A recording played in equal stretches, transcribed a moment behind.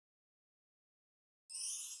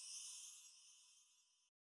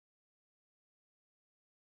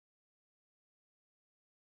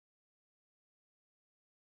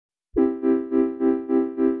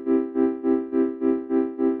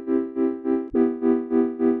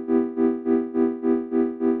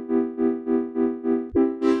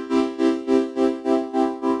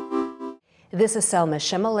This is Selma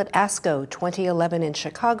Schimmel at ASCO 2011 in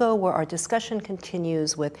Chicago, where our discussion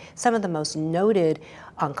continues with some of the most noted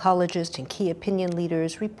oncologists and key opinion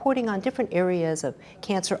leaders reporting on different areas of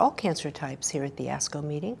cancer, all cancer types here at the ASCO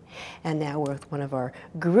meeting. And now we're with one of our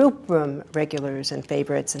group room regulars and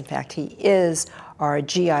favorites. In fact, he is our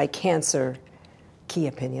GI cancer key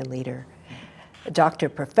opinion leader, Dr.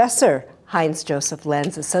 Professor Heinz-Josef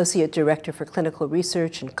Lenz, Associate Director for Clinical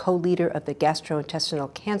Research and co-leader of the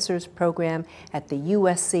Gastrointestinal Cancers Program at the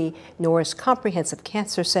USC Norris Comprehensive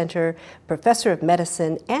Cancer Center, Professor of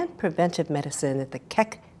Medicine and Preventive Medicine at the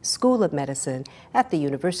Keck School of Medicine at the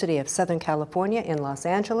University of Southern California in Los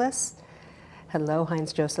Angeles. Hello,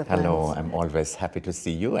 Heinz-Josef Lenz. Hello, I'm always happy to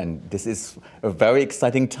see you, and this is a very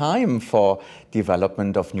exciting time for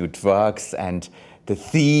development of new drugs, and the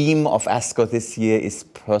theme of ASCO this year is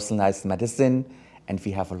personalized medicine, and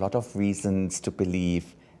we have a lot of reasons to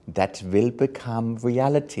believe that will become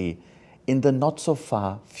reality in the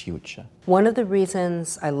not-so-far future. One of the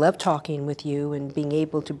reasons I love talking with you and being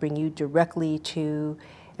able to bring you directly to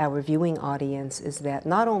our viewing audience is that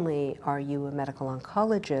not only are you a medical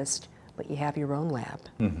oncologist, but you have your own lab.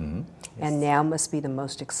 Mm-hmm. Yes. And now must be the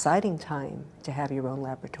most exciting time to have your own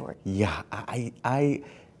laboratory. Yeah, I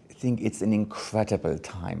think it's an incredible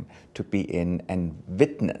time to be in and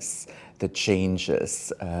witness the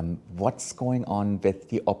changes, what's going on with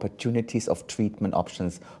the opportunities of treatment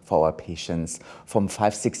options for our patients. From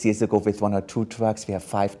 5-6 years ago with 1 or 2 drugs, we have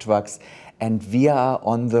 5 drugs, and we are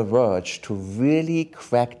on the verge to really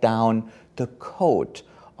crack down the code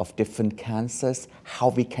of different cancers, how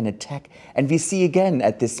we can attack. And we see again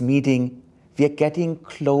at this meeting, we are getting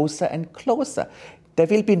closer and closer. There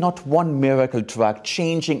will be not one miracle drug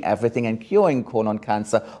changing everything and curing colon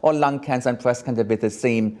cancer or lung cancer and breast cancer with the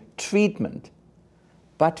same treatment.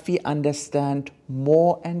 But we understand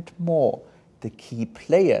more and more the key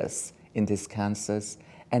players in these cancers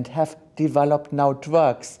and have developed now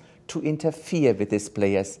drugs to interfere with these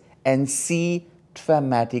players and see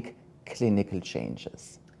dramatic clinical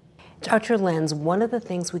changes. Dr. Lenz, one of the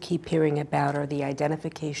things we keep hearing about are the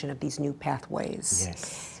identification of these new pathways.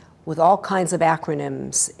 Yes. With all kinds of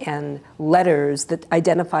acronyms and letters that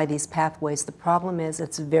identify these pathways. The problem is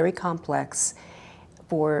it's very complex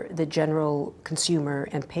for the general consumer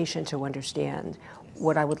and patient to understand.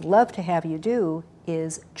 What I would love to have you do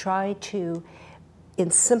is try to,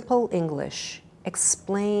 in simple English,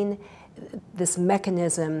 explain this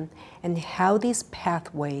mechanism and how these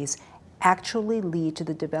pathways actually lead to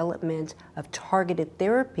the development of targeted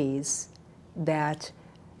therapies that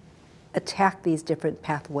attack these different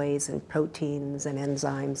pathways and proteins and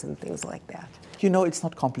enzymes and things like that. You know, it's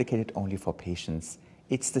not complicated only for patients.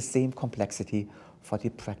 It's the same complexity for the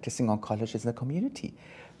practicing oncologists in the community.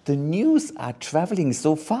 The news are traveling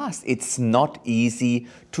so fast, it's not easy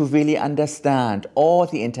to really understand all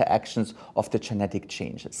the interactions of the genetic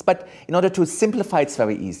changes. But in order to simplify, it's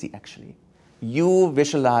very easy, actually. You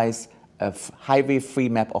visualize a highway-free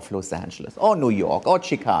map of Los Angeles, or New York, or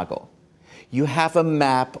Chicago. You have a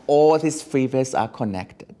map, all these freeways are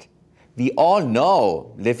connected. We all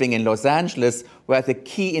know, living in Los Angeles, where the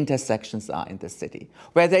key intersections are in the city,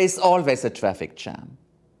 where there is always a traffic jam.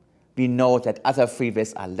 We know that other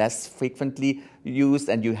freeways are less frequently used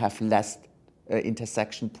and you have less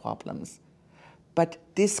intersection problems. But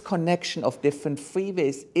this connection of different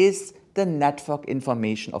freeways is the network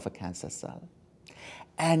information of a cancer cell.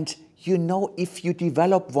 And you know, if you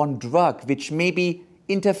develop one drug which maybe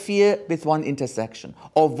interfere with one intersection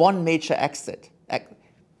or one major exit,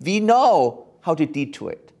 we know how to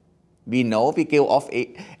detour it. We know we go off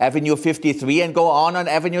Avenue 53 and go on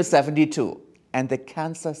Avenue 72. And the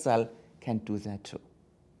cancer cell can do that too.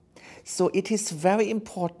 So it is very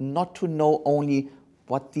important not to know only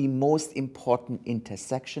what the most important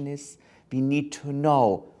intersection is. We need to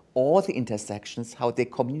know all the intersections, how they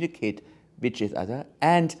communicate with each other,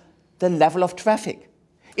 and the level of traffic.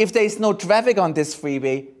 If there is no traffic on this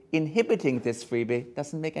freeway, inhibiting this freeway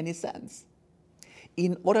doesn't make any sense.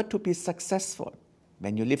 In order to be successful,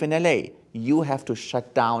 when you live in LA, you have to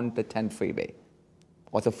shut down the 10 freeway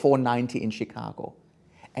or the 490 in Chicago.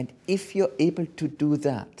 And if you're able to do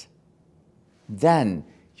that, then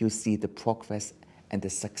you see the progress and the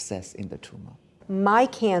success in the tumor. My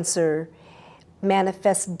cancer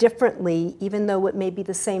manifests differently, even though it may be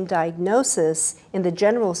the same diagnosis in the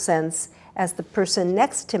general sense as the person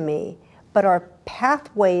next to me, but our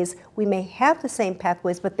pathways, we may have the same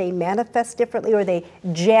pathways, but they manifest differently or they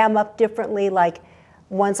jam up differently, like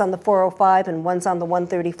one's on the 405 and one's on the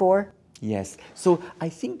 134? Yes, so I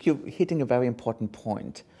think you're hitting a very important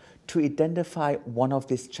point. To identify one of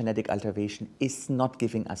these genetic alterations is not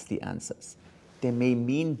giving us the answers. they may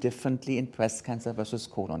mean differently in breast cancer versus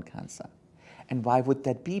colon cancer. And why would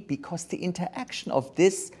that be? Because the interaction of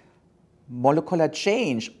this molecular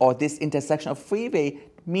change or this intersection of freeway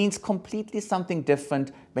means completely something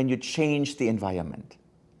different when you change the environment.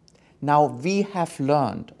 Now, we have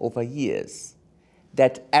learned over years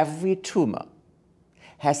that every tumor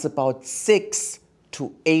has about 6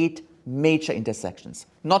 to 8 major intersections,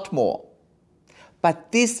 not more.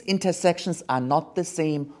 But these intersections are not the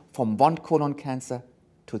same from one colon cancer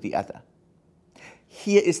to the other.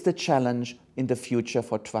 Here is the challenge in the future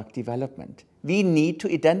for drug development. We need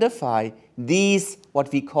to identify these,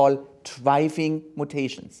 what we call driving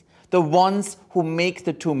mutations, the ones who make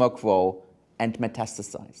the tumor grow and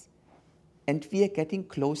metastasize. And we are getting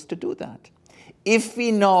close to do that. If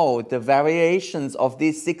we know the variations of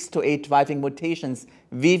these 6 to 8 driving mutations,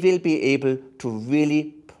 we will be able to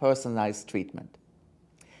really personalize treatment.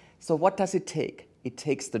 So what does it take? It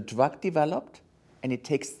takes the drug developed, and it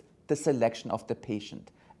takes the selection of the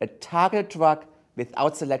patient. A targeted drug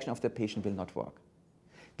without selection of the patient will not work.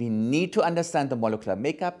 We need to understand the molecular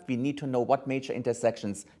makeup. We need to know what major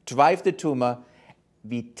intersections drive the tumor.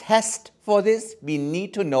 We test for this. We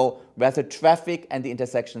need to know where the traffic and the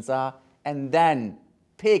intersections are, and then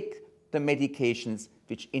pick the medications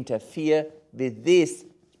which interfere with this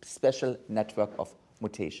special network of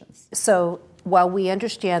mutations. So while we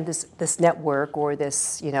understand this network or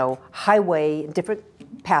this highway, different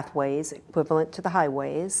pathways equivalent to the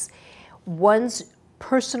highways, one's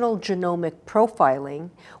personal genomic profiling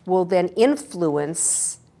will then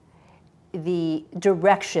influence the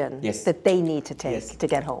direction yes. that they need to take yes. to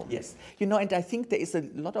get home. Yes. And I think there is a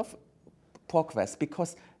lot of progress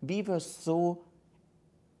because we were so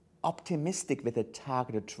optimistic with a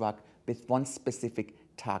targeted drug with one specific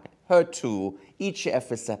target, HER2,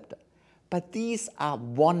 EGF receptor. But these are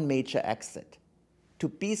one major exit. To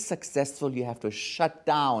be successful, you have to shut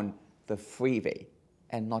down the freeway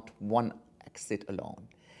and not one exit alone.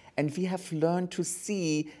 And we have learned to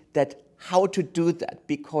see that how to do that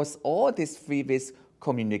because all these freeways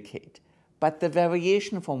communicate. But the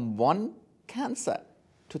variation from one cancer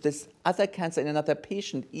to this other cancer in another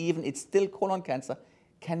patient, even it's still colon cancer,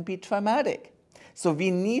 can be traumatic. So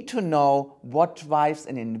we need to know what drives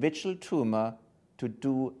an individual tumor to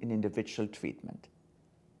do an individual treatment.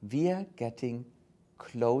 We are getting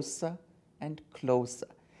closer and closer.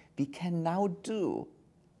 We can now do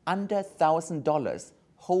under $1,000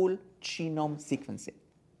 whole genome sequencing.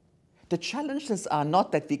 The challenges are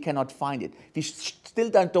not that we cannot find it. We still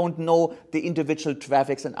don't know the individual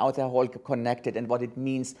traffics and how they're all connected and what it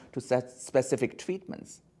means to set specific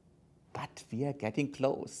treatments. But we are getting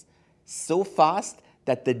close. So fast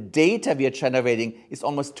that the data we are generating is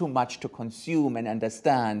almost too much to consume and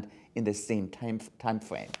understand in the same time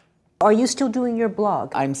frame. Are you still doing your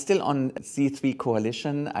blog? I'm still on C3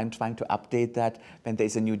 Coalition. I'm trying to update that when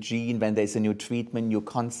there's a new gene, when there's a new treatment, new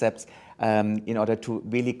concepts, in order to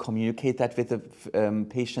really communicate that with the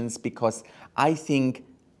patients, because I think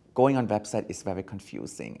going on website is very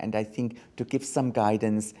confusing. And I think to give some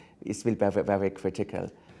guidance is will be very, very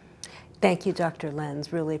critical. Thank you, Dr.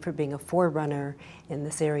 Lenz, really for being a forerunner in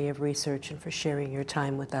this area of research and for sharing your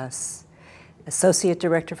time with us. Associate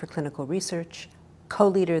Director for Clinical Research,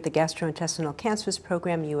 co-leader of the Gastrointestinal Cancers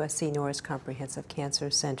Program, USC Norris Comprehensive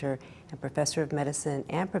Cancer Center, and Professor of Medicine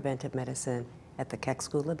and Preventive Medicine at the Keck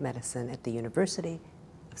School of Medicine at the University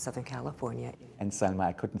of Southern California. And Salma,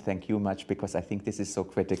 I couldn't thank you much because I think this is so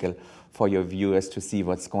critical for your viewers to see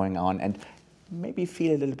what's going on and maybe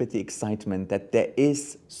feel a little bit the excitement that there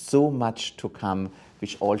is so much to come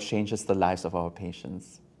which all changes the lives of our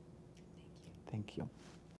patients. Thank you.